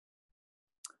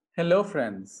Hello,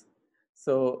 friends.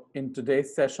 So in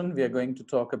today's session, we are going to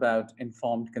talk about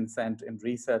informed consent in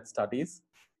research studies.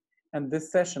 And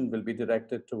this session will be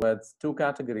directed towards two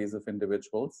categories of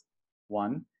individuals.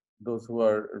 One, those who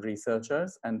are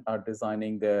researchers and are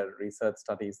designing their research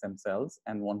studies themselves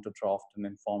and want to draft an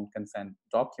informed consent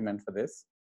document for this.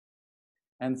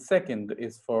 And second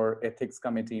is for ethics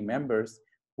committee members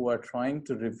who are trying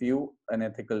to review an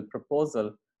ethical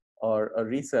proposal or a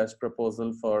research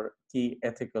proposal for key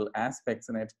ethical aspects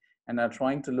in it and are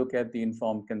trying to look at the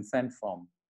informed consent form.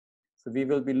 So we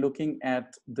will be looking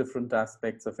at different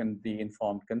aspects of the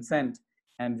informed consent,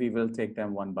 and we will take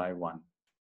them one by one.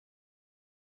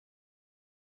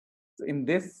 So in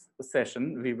this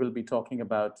session, we will be talking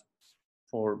about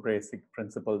 4 basic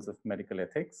principles of medical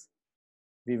ethics.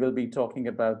 We will be talking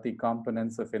about the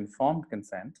components of informed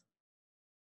consent.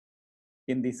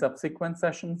 In the subsequent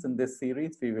sessions in this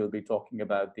series, we will be talking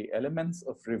about the elements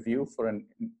of review for an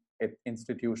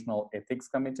institutional ethics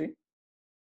committee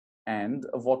and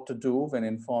what to do when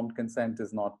informed consent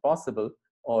is not possible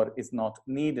or is not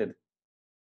needed.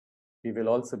 We will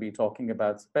also be talking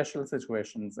about special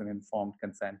situations in informed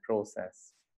consent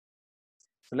process.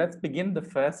 So let's begin the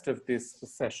first of this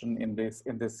session in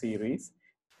this series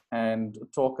and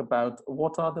talk about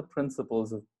what are the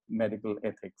principles of medical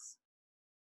ethics.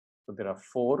 So there are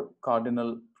 4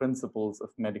 cardinal principles of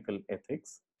medical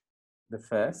ethics. The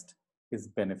first is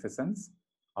beneficence.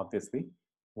 Obviously,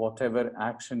 whatever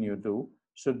action you do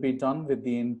should be done with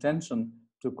the intention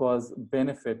to cause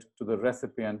benefit to the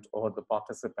recipient or the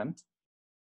participant.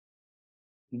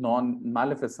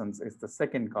 Non-maleficence is the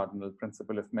second cardinal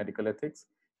principle of medical ethics,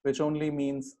 which only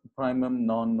means primum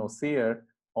non nocere,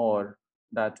 or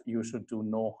that you should do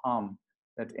no harm,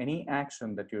 that any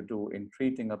action that you do in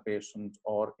treating a patient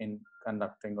or in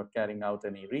conducting or carrying out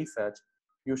any research,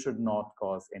 you should not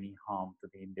cause any harm to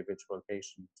the individual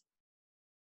patient.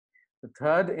 The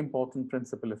third important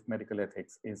principle of medical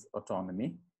ethics is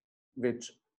autonomy,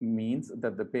 which means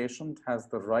that the patient has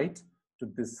the right to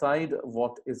decide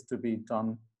what is to be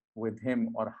done with him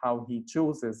or how he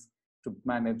chooses to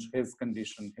manage his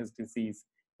condition, his disease,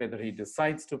 whether he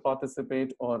decides to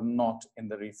participate or not in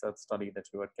the research study that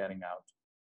you are carrying out.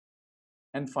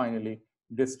 And finally,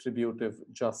 distributive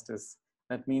justice.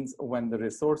 That means when the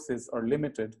resources are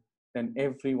limited, then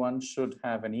everyone should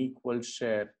have an equal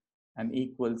share, an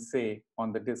equal say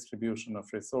on the distribution of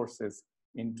resources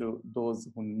into those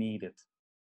who need it.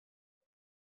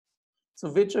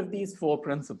 So which of these 4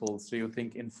 principles do you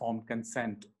think informed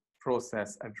consent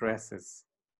process addresses?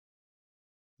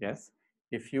 Yes,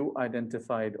 if you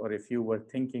identified or if you were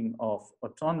thinking of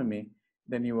autonomy,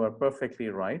 then you are perfectly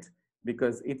right,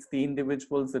 because it's the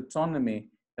individual's autonomy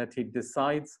that he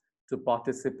decides to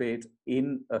participate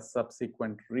in a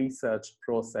subsequent research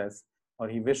process, or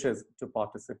he wishes to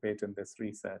participate in this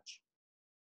research.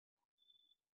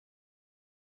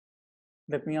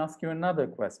 Let me ask you another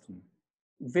question.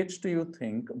 Which do you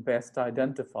think best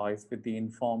identifies with the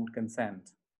informed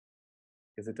consent?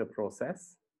 Is it a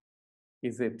process?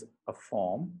 Is it a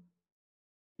form?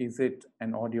 Is it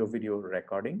an audio-video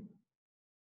recording?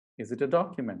 Is it a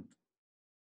document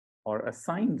or a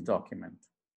signed document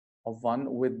of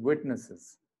one with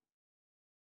witnesses?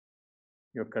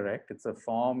 You're correct. It's a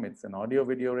form, it's an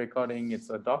audio-video recording, it's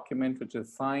a document which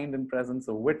is signed in presence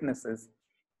of witnesses,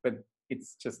 but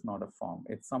it's just not a form.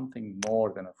 It's something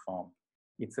more than a form.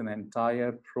 It's an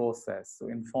entire process. So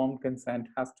informed consent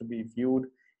has to be viewed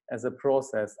as a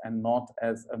process and not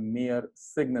as a mere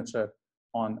signature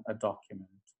on a document.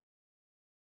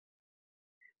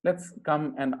 Let's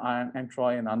come and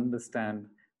try and understand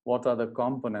what are the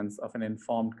components of an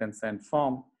informed consent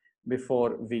form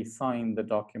before we sign the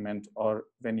document, or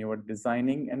when you are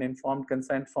designing an informed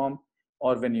consent form,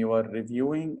 or when you are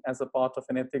reviewing as a part of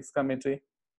an ethics committee.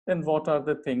 Then what are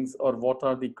the things or what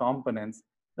are the components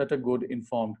that a good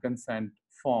informed consent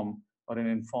form or an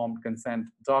informed consent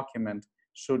document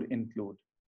should include?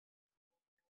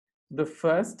 The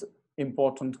first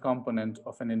important component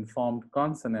of an informed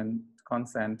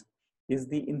consent is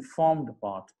the informed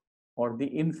part, or the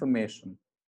information.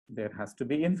 There has to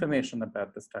be information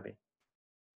about the study.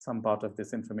 Some part of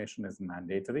this information is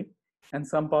mandatory and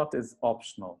some part is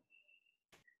optional.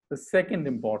 The second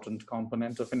important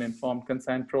component of an informed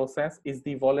consent process is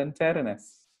the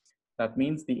voluntariness. That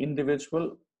means the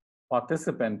individual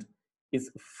participant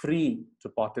is free to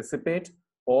participate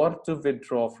or to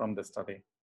withdraw from the study.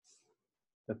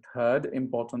 The third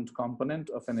important component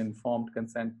of an informed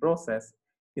consent process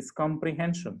is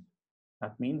comprehension.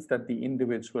 That means that the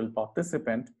individual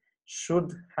participant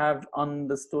should have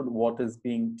understood what is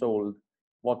being told,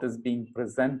 what is being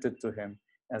presented to him,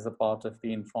 as a part of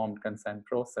the informed consent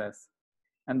process.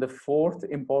 And the fourth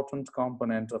important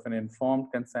component of an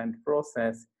informed consent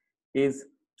process is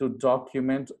to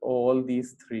document all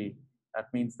these three. That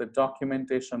means the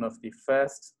documentation of the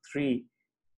first three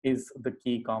is the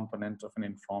key component of an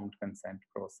informed consent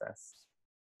process.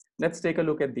 Let's take a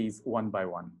look at these one by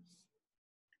one.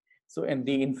 So, and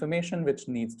the information which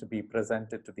needs to be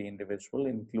presented to the individual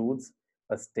includes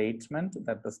a statement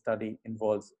that the study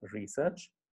involves research.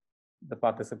 The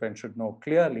participant should know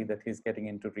clearly that he's getting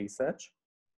into research,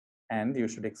 and you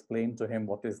should explain to him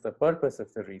what is the purpose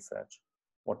of the research,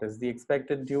 what is the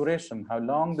expected duration, how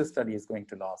long the study is going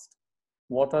to last,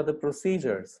 what are the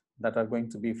procedures that are going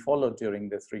to be followed during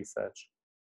this research,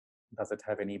 does it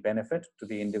have any benefit to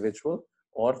the individual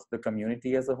or the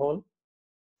community as a whole,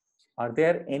 are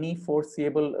there any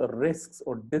foreseeable risks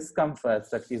or discomforts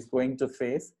that he's going to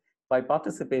face by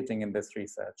participating in this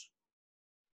research,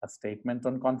 a statement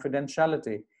on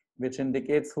confidentiality, which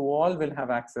indicates who all will have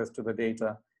access to the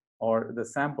data or the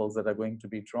samples that are going to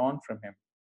be drawn from him.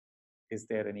 Is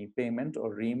there any payment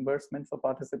or reimbursement for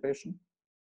participation?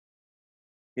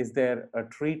 Is there a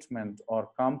treatment or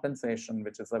compensation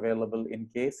which is available in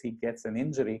case he gets an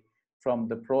injury from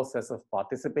the process of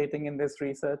participating in this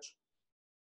research?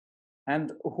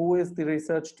 And who is the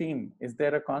research team? Is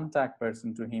there a contact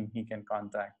person to whom he can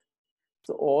contact?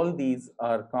 So all these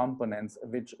are components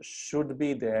which should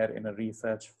be there in a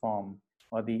research form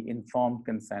or the informed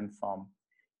consent form.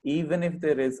 Even if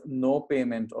there is no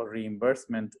payment or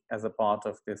reimbursement as a part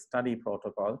of this study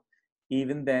protocol,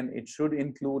 even then it should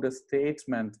include a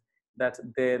statement that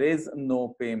there is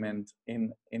no payment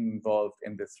involved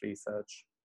in this research.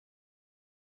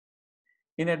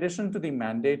 In addition to the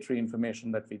mandatory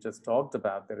information that we just talked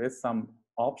about, there is some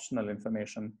optional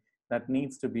information that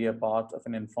needs to be a part of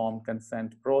an informed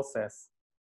consent process.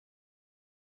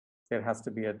 There has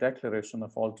to be a declaration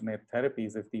of alternate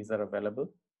therapies if these are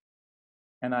available,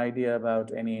 an idea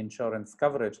about any insurance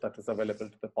coverage that is available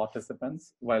to the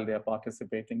participants while they are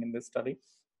participating in this study,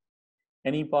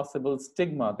 any possible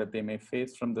stigma that they may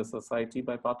face from the society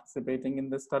by participating in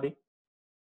this study.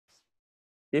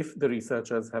 If the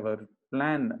researchers have a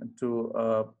plan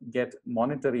to get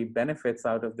monetary benefits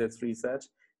out of this research,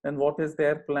 then what is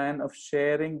their plan of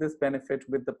sharing this benefit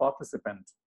with the participant?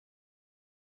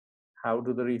 How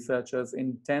do the researchers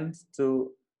intend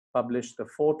to publish the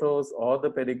photos or the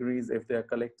pedigrees if they're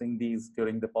collecting these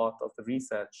during the part of the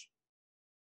research?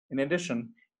 In addition,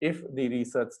 if the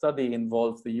research study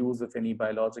involves the use of any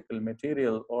biological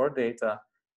material or data,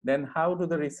 then how do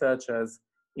the researchers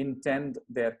intend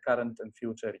their current and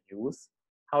future use?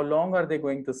 How long are they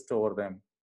going to store them?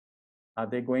 Are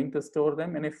they going to store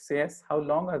them? And if yes, how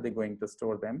long are they going to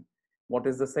store them? What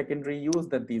is the secondary use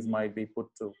that these might be put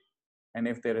to? And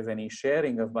if there is any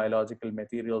sharing of biological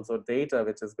materials or data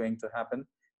which is going to happen,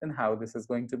 then how this is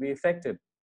going to be affected?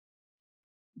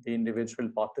 The individual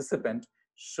participant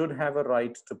should have a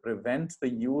right to prevent the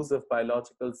use of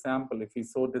biological sample if he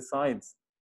so decides,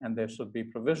 and there should be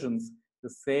provisions to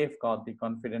safeguard the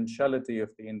confidentiality of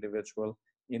the individual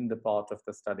in the part of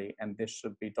the study, and this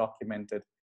should be documented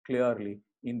clearly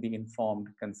in the informed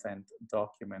consent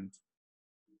document.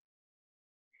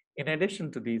 In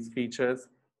addition to these features,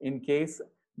 in case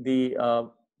the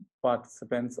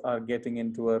participants are getting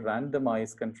into a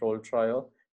randomized controlled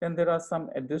trial, then there are some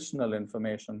additional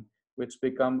information which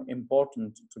become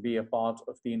important to be a part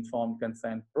of the informed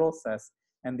consent process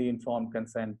and the informed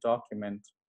consent document.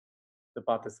 The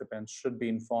participants should be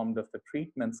informed of the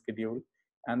treatment schedule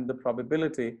and the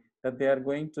probability that they are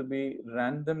going to be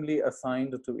randomly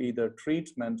assigned to either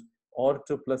treatment or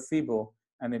to placebo,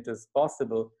 and it is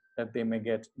possible that they may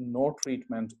get no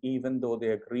treatment even though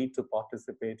they agreed to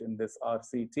participate in this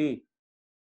RCT.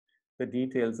 The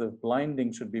details of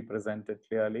blinding should be presented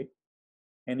clearly.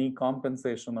 Any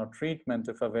compensation or treatment,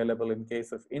 if available in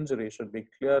case of injury, should be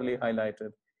clearly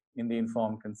highlighted in the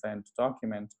informed consent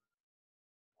document.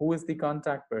 Who is the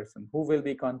contact person? Who will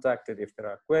be contacted if there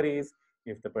are queries,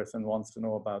 if the person wants to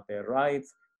know about their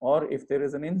rights, or if there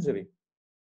is an injury?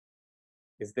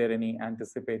 Is there any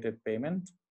anticipated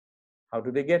payment? How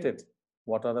do they get it?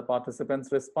 What are the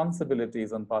participants'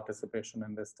 responsibilities on participation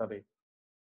in this study?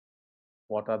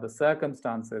 What are the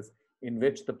circumstances in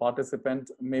which the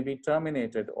participant may be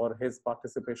terminated or his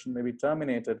participation may be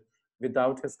terminated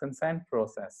without his consent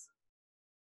process?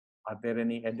 Are there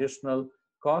any additional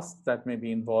costs that may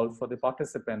be involved for the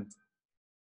participant?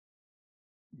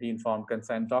 The informed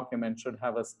consent document should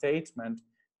have a statement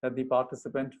that the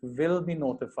participant will be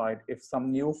notified if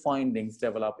some new findings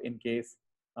develop in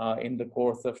the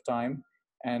course of time,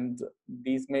 and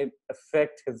these may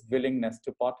affect his willingness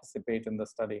to participate in the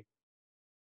study.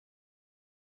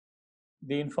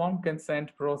 The informed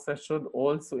consent process should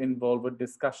also involve a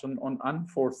discussion on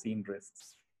unforeseen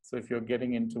risks. So if you're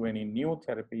getting into any new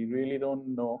therapy, you really don't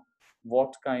know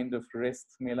what kind of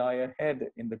risks may lie ahead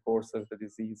in the course of the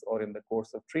disease or in the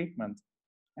course of treatment.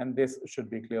 And this should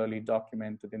be clearly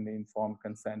documented in the informed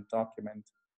consent document.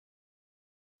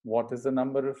 What is the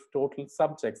number of total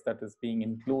subjects that is being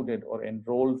included or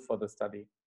enrolled for the study?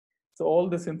 So all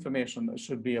this information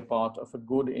should be a part of a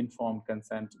good informed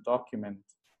consent document.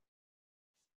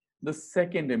 The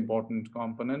second important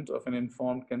component of an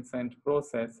informed consent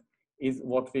process is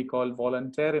what we call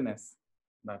voluntariness.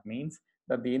 That means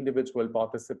that the individual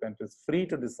participant is free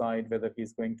to decide whether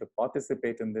he's going to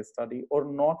participate in this study or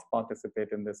not participate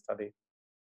in this study.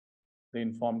 The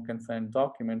informed consent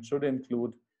document should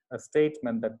include a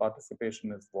statement that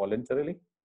participation is voluntarily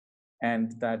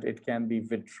and that it can be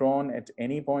withdrawn at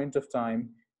any point of time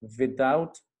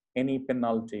without any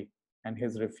penalty. And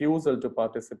his refusal to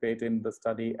participate in the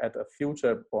study at a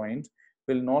future point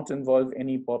will not involve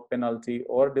any penalty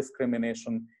or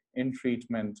discrimination in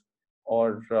treatment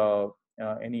or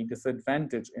any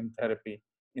disadvantage in therapy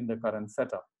in the current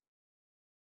setup.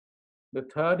 The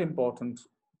third important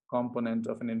component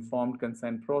of an informed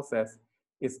consent process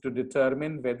is to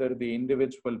determine whether the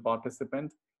individual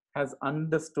participant has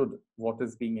understood what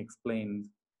is being explained.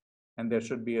 And there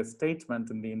should be a statement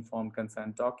in the informed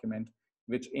consent document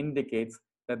which indicates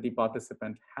that the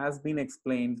participant has been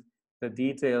explained the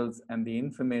details and the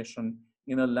information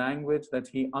in a language that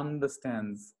he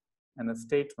understands, and a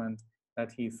statement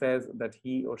that he says that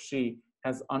he or she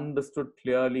has understood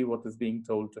clearly what is being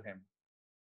told to him.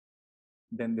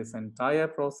 Then this entire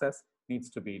process needs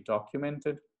to be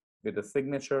documented with a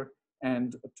signature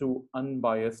and two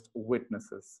unbiased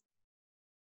witnesses.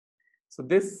 So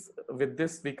with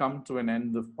this, we come to an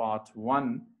end of part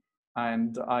one,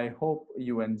 and I hope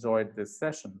you enjoyed this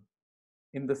session.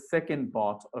 In the second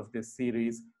part of this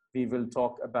series, we will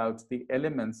talk about the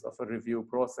elements of a review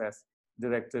process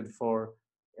directed for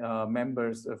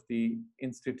members of the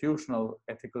institutional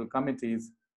ethical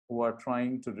committees who are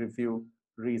trying to review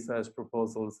research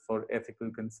proposals for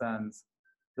ethical concerns.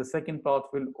 The second part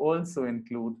will also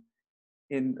include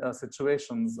in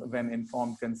situations when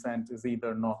informed consent is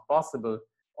either not possible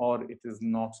or it is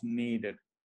not needed.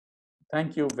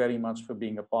 Thank you very much for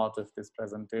being a part of this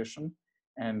presentation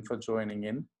and for joining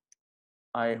in.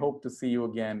 I hope to see you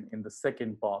again in the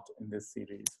second part in this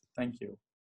series. Thank you.